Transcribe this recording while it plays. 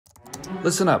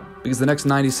Listen up, because the next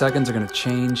 90 seconds are gonna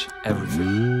change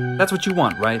everything. That's what you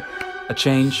want, right? A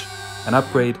change, an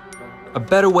upgrade, a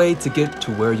better way to get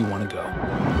to where you wanna go.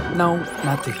 No,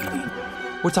 not diggity.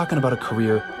 We're talking about a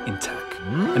career in tech.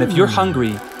 And if you're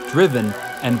hungry, driven,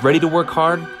 and ready to work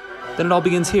hard, then it all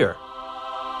begins here.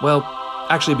 Well,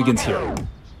 actually it begins here.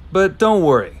 But don't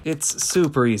worry, it's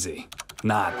super easy.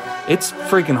 Not. It's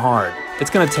freaking hard.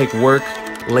 It's gonna take work,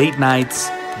 late nights,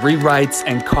 rewrites,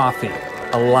 and coffee.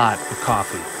 A lot of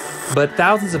coffee. But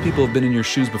thousands of people have been in your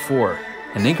shoes before,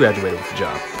 and they graduated with a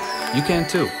job. You can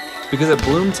too. Because at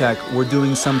BloomTech, we're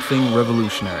doing something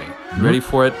revolutionary. You ready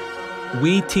for it?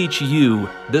 We teach you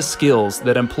the skills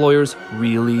that employers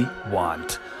really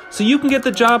want, so you can get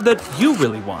the job that you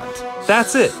really want.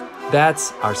 That's it.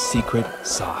 That's our secret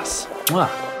sauce.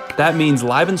 That means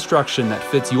live instruction that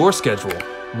fits your schedule,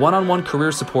 one-on-one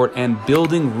career support, and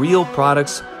building real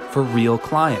products for real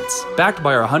clients, backed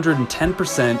by our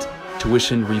 110%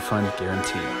 tuition refund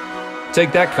guarantee.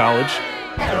 Take that,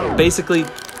 college. Basically,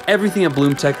 everything at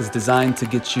BloomTech is designed to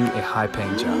get you a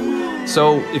high-paying job.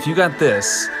 So if you got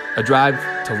this, a drive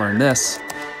to learn this,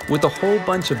 with a whole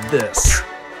bunch of this,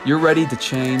 you're ready to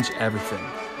change everything.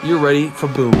 You're ready for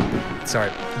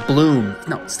Bloom.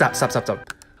 No, stop.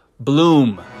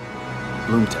 Bloom.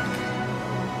 BloomTech.